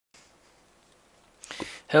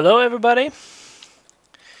Hello everybody!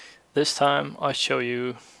 This time I show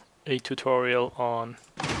you a tutorial on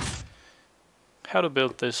how to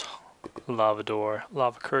build this lava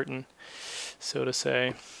curtain, so to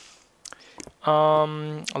say.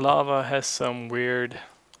 Lava has some weird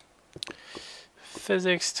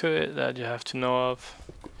physics to it that you have to know of.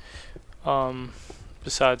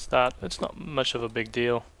 Besides that, it's not much of a big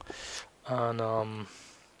deal. And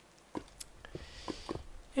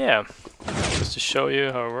yeah, just to show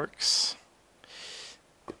you how it works.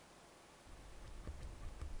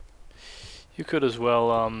 You could as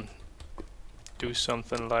well do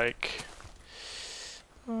something like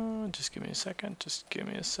just give me a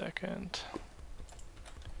second.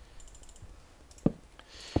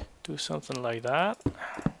 Do something like that,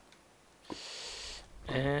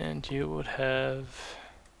 and you would have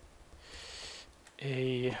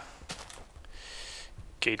a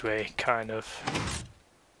gateway kind of,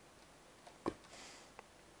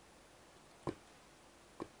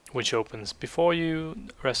 which opens before you.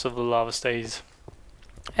 The rest of the lava stays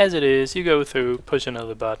as it is. You go through, push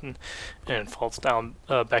another button, and it falls down,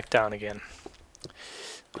 back down again.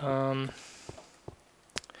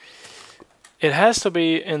 It has to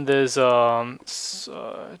be in this checkboard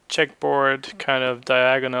kind of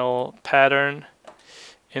diagonal pattern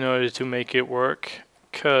in order to make it work.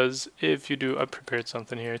 Because if you do, I prepared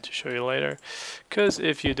something here to show you later. Because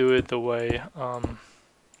if you do it the way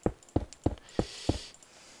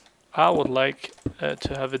I would like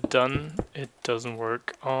to have it done, it doesn't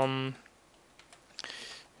work.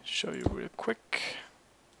 Show you real quick.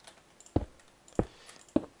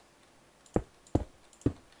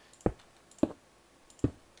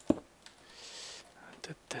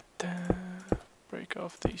 Break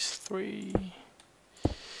off these three.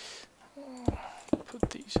 Put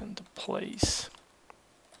these into place.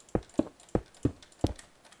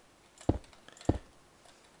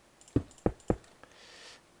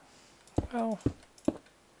 Well,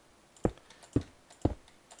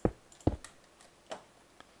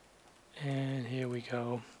 and here we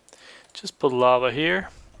go. Just put lava here.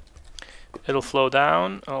 It'll flow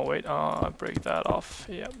down. Oh wait, I break that off.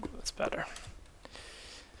 Yep, that's better.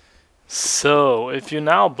 So if you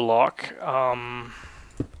now block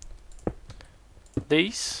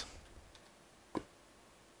these,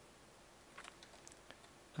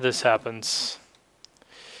 this happens.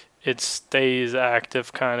 It stays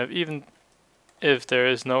active kind of, even if there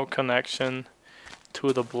is no connection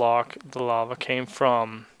to the block the lava came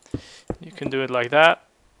from. You can do it like that,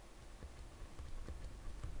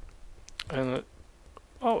 and it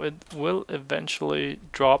will eventually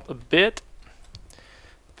drop a bit,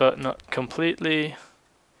 but not completely.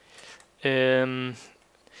 It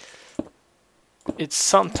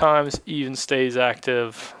sometimes even stays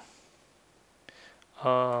active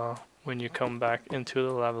when you come back into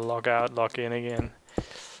the lava, log out, log in again.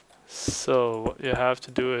 So what you have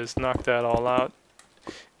to do is knock that all out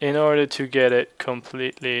in order to get it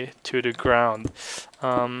completely to the ground.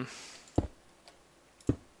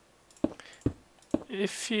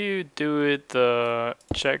 If you do it the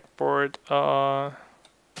checkboard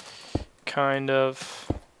kind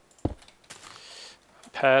of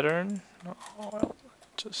pattern, well,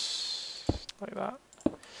 just like that.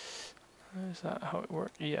 Is that how it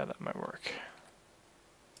works? Yeah, that might work.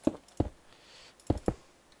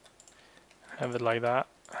 Have it like that.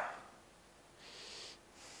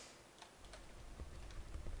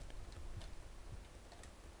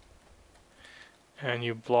 And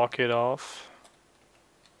you block it off.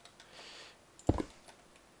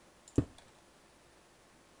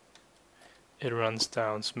 It runs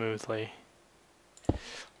down smoothly.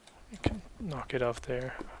 You can knock it off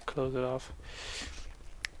there, close it off.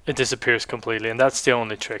 It disappears completely, and that's the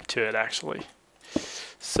only trick to it actually.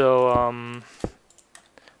 So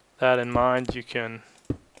that in mind, you can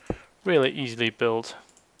really easily build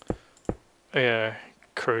a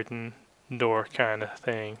curtain door kind of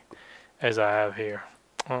thing as I have here.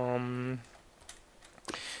 To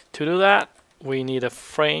do that, we need a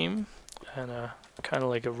frame and a kind of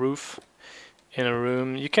like a roof in a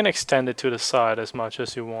room. You can extend it to the side as much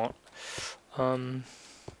as you want.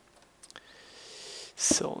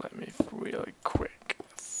 So let me really quick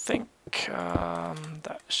think.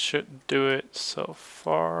 That should do it so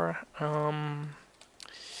far.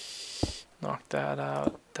 Knock that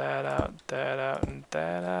out, that out, that out, and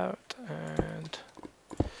that out, and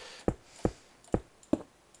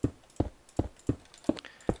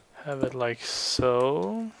have it like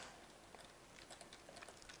so.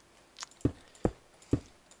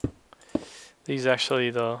 These are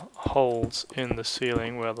actually the holes in the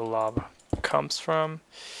ceiling where the lava comes from.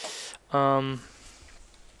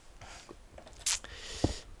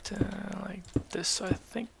 like this. I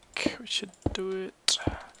think we should do it.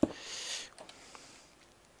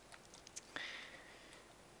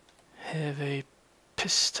 Have a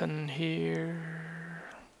piston here.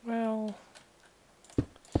 Well,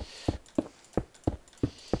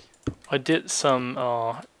 I did some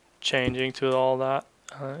changing to all that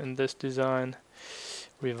in this design.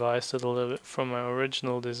 Revised it a little bit from my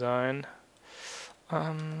original design.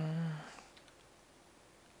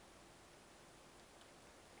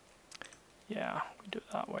 Yeah, we do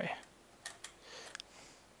it that way.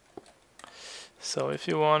 So if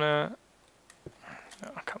you wanna,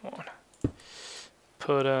 oh, come on,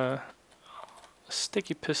 put a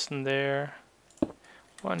sticky piston there,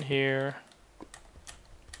 one here,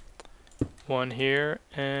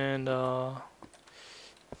 and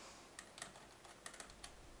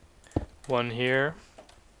one here.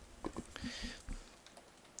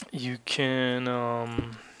 You can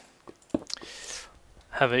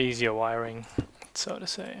have an easier wiring, so to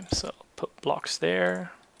say. So put blocks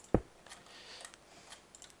there,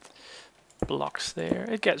 blocks there.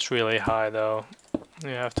 It gets really high though. You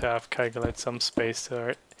have to calculate some space to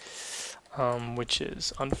it, which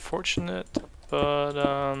is unfortunate. But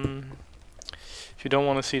if you don't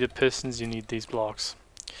want to see the pistons, you need these blocks.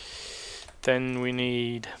 Then we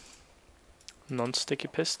need non-sticky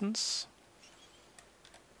pistons,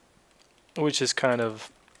 which is kind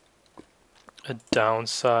of a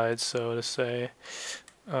downside, so to say.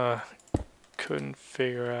 Couldn't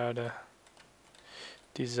figure out a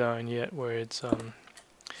design yet where it's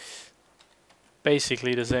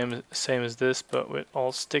basically the same as this, but with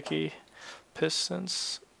all sticky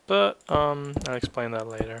pistons. But I'll explain that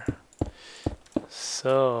later.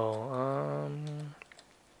 So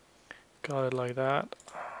got it like that.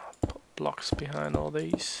 Put blocks behind all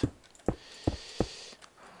these.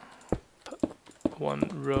 Put one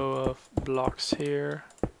row of blocks here.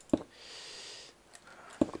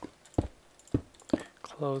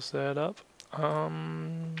 Close that up.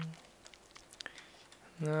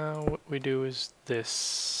 Now what we do is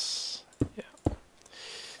this. Yeah.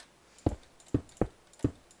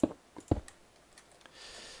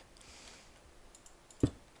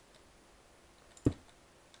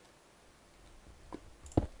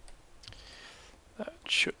 That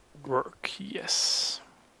should work, yes.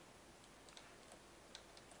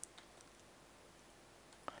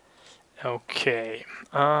 Okay.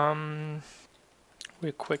 Real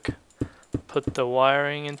quick, put the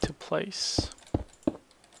wiring into place.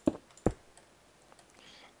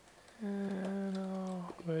 And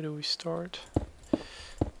where do we start?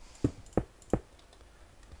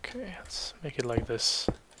 Okay, let's make it like this,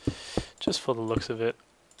 just for the looks of it.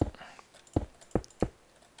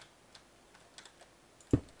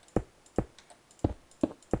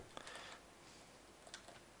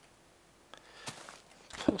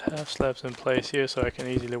 Put half slabs in place here so I can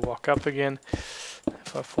easily walk up again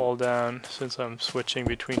if I fall down, since I'm switching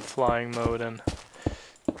between flying mode and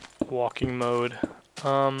walking mode.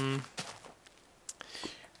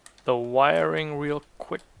 The wiring real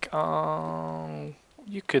quick,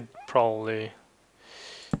 you could probably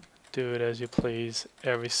do it as you please.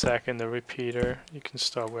 Every second a repeater, you can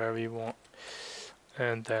start wherever you want.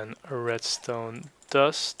 And then a redstone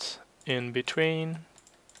dust in between.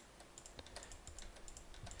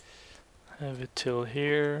 Have it till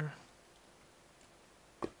here.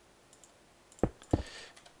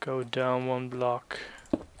 Go down one block.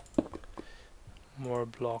 More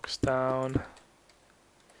blocks down.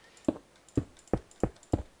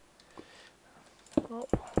 Oh,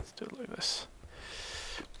 let's do it like this.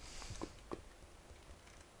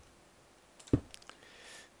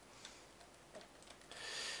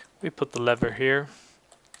 We put the lever here.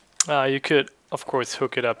 You could, of course,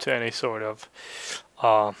 hook it up to any sort of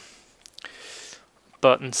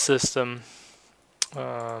button system.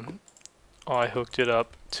 I hooked it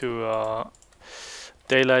up to a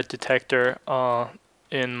daylight detector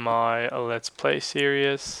in my Let's Play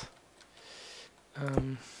series.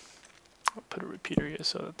 I'll put a repeater here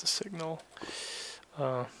so that the signal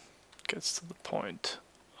gets to the point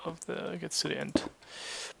of gets to the end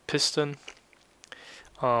piston.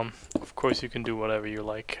 Of course, you can do whatever you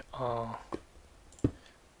like. Let's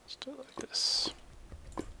do it like this.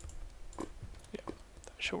 Yeah,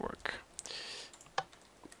 that should work.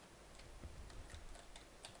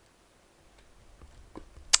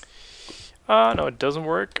 No, it doesn't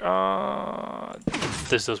work.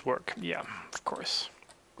 This does work. Yeah, of course.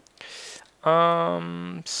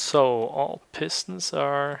 So all pistons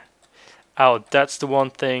are out. That's the one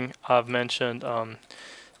thing I've mentioned.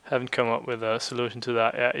 Haven't come up with a solution to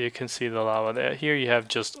that yet. You can see the lava there. Here you have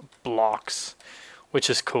just blocks which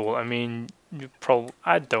is cool. I mean,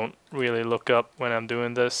 I don't really look up when I'm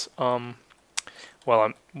doing this.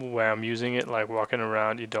 While I'm using it, like walking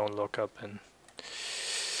around, you don't look up and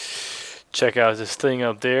check out this thing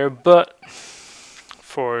up there. But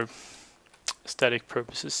for aesthetic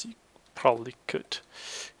purposes, you probably could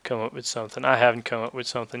come up with something. I haven't come up with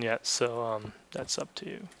something yet, so that's up to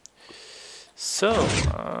you. So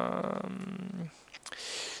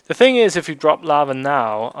the thing is, if you drop lava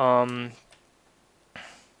now,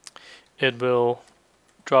 it will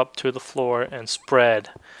drop to the floor and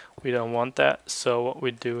spread. We don't want that, so what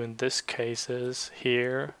we do in this case is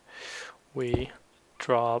here we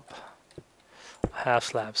drop half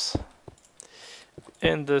slabs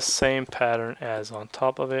in the same pattern as on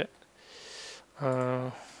top of it.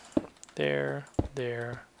 There,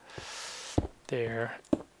 there, there,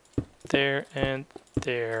 there, and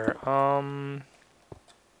there.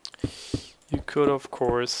 You could, of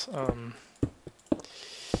course,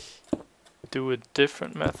 do a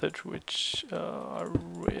different method, which I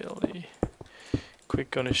really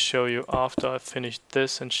quick gonna show you after I finish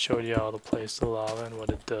this and show you how to place the lava and what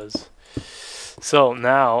it does. So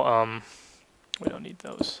now we don't need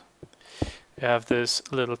those. You have this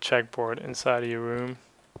little checkboard inside of your room,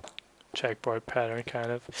 checkboard pattern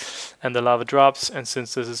kind of, and the lava drops, and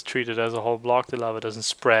since this is treated as a whole block, the lava doesn't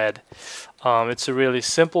spread. It's a really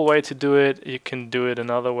simple way to do it. You can do it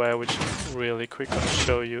another way, which I'm really quick going to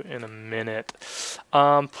show you in a minute.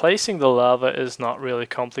 Placing the lava is not really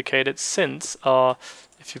complicated, since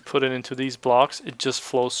if you put it into these blocks, it just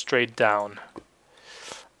flows straight down.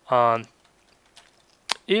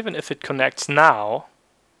 Even if it connects now,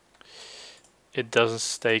 it doesn't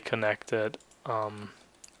stay connected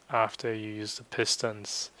after you use the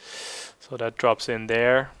pistons. So that drops in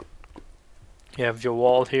there. You have your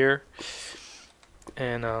wall here,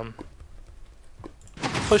 and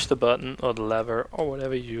push the button or the lever or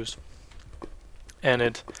whatever you use, and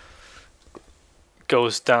it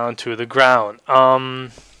goes down to the ground.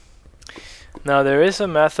 Now there is a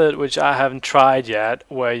method which I haven't tried yet,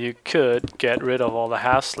 where you could get rid of all the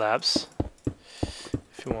half slabs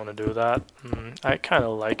if you want to do that. I kind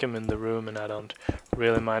of like them in the room, and I don't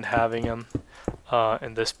really mind having them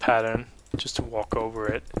in this pattern just to walk over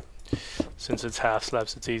it. Since it's half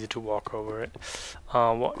slabs, it's easy to walk over it.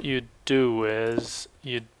 What you do is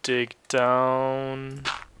you dig down,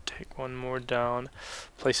 take one more down,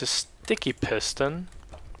 place a sticky piston,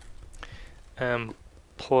 and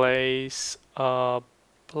place a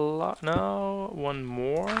block. No, one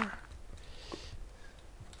more.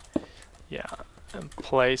 Yeah, and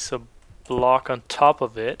place a block on top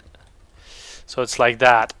of it. So it's like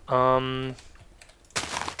that.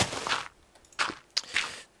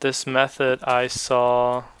 This method I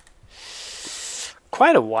saw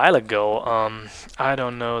quite a while ago. I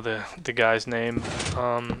don't know the guy's name.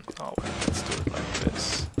 Oh, wait, let's do it like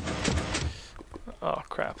this. Oh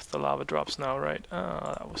crap! The lava drops now, right?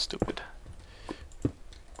 Oh, that was stupid.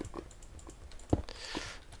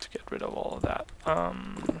 To get rid of all of that.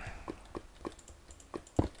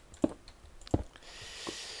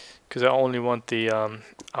 Because I only want the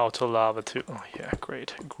outer lava to. Oh yeah,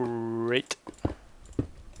 great, great.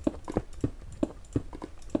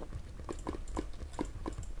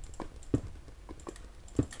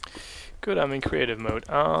 Good, I'm in creative mode.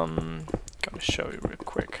 Gonna show you real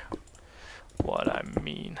quick what I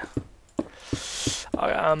mean.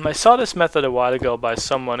 I saw this method a while ago by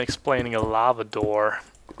someone explaining a lava door,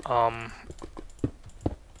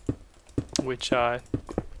 which I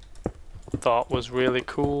thought was really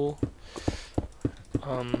cool.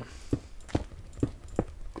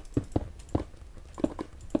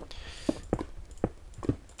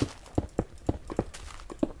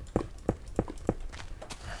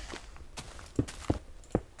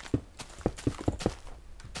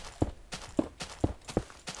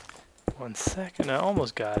 1 second, I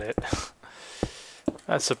almost got it.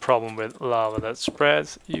 That's the problem with lava that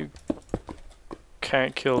spreads. You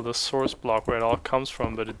can't kill the source block where it all comes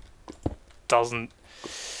from, but it doesn't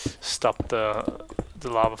stop the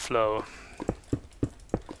lava flow.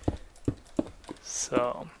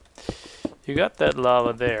 So you got that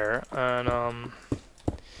lava there, and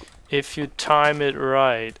if you time it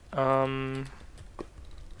right,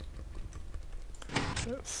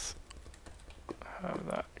 let's have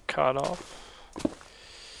that cut off.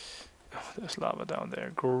 Oh, there's lava down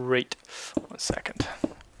there. Great. 1 second.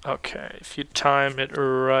 Okay, if you time it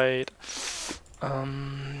right,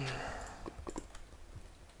 I'm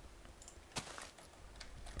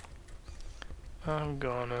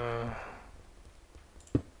gonna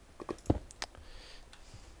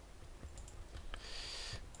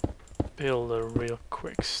build a real quick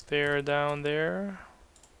quick stair down there.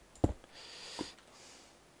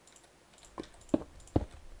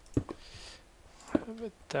 Have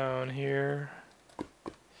it down here.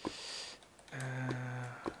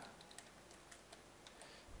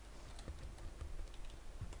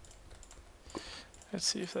 Let's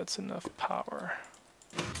see if that's enough power.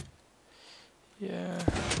 Yeah.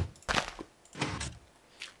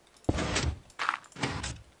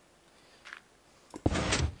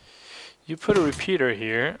 You put a repeater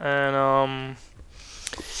here, and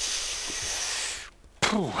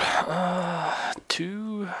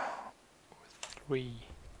 2 or 3.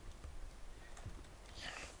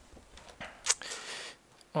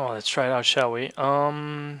 Oh, let's try it out, shall we?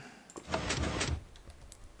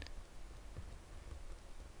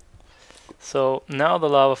 So now the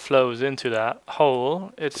lava flows into that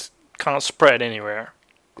hole. It's can't spread anywhere.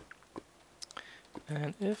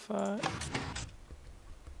 And if I...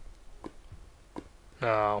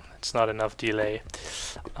 No, it's not enough delay.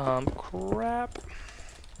 Crap.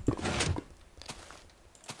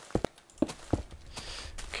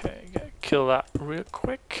 Okay, gotta kill that real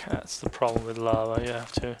quick. That's the problem with lava. You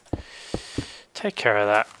have to take care of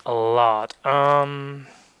that a lot.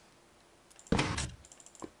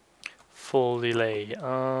 Full delay.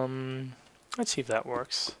 Let's see if that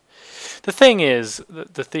works. The thing is,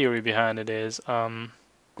 the theory behind it is, the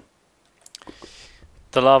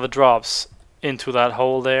lava drops into that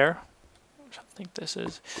hole there, which I think this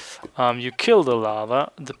is. You kill the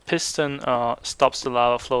lava, the piston stops the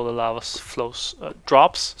lava flow, the lava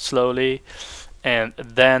drops slowly, and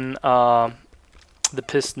then the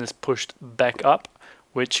piston is pushed back up,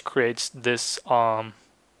 which creates this floor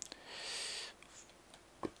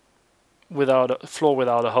without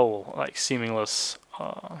a hole, like seamless.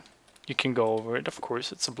 You can go over it, of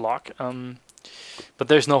course, it's a block, but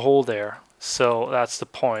there's no hole there, so that's the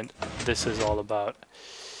point this is all about.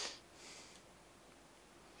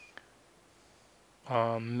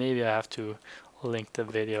 Maybe I have to link the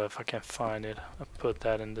video if I can find it. I'll put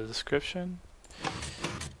that in the description.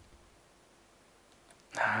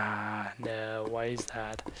 No, why is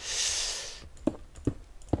that?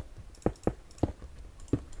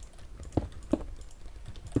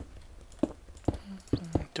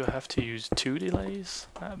 Do I have to use 2 delays?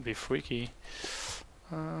 That'd be freaky.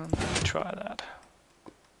 Let me try that.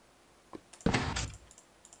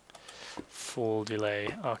 Full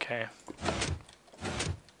delay, okay.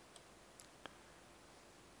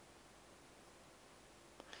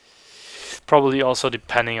 Probably also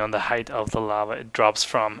depending on the height of the lava it drops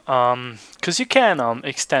from. Because you can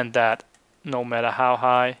extend that no matter how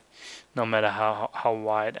high, no matter how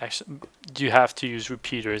wide. Actually, you have to use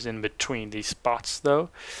repeaters in between these spots though.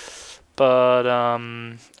 But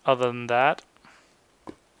other than that,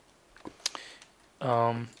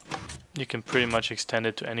 you can pretty much extend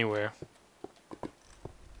it to anywhere.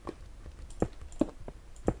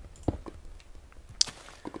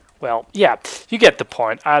 Well, yeah, you get the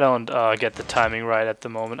point. I don't get the timing right at the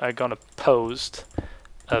moment. I'm gonna post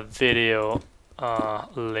a video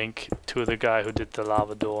link to the guy who did the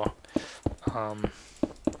lava door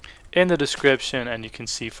in the description, and you can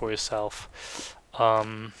see for yourself.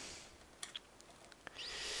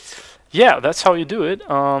 Yeah, that's how you do it.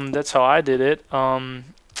 That's how I did it.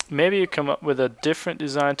 Maybe you come up with a different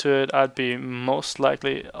design to it. I'd be most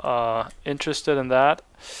likely interested in that,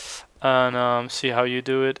 and see how you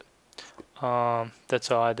do it. That's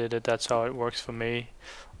how I did it. That's how it works for me.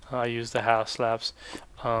 I use the half slabs.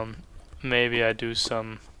 Maybe I do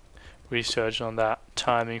some research on that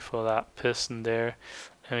timing for that piston there,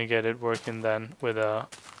 and get it working then with a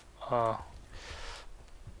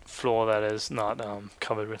floor that is not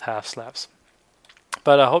covered with half slabs.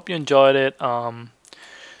 But I hope you enjoyed it.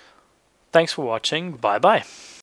 Thanks for watching. Bye bye.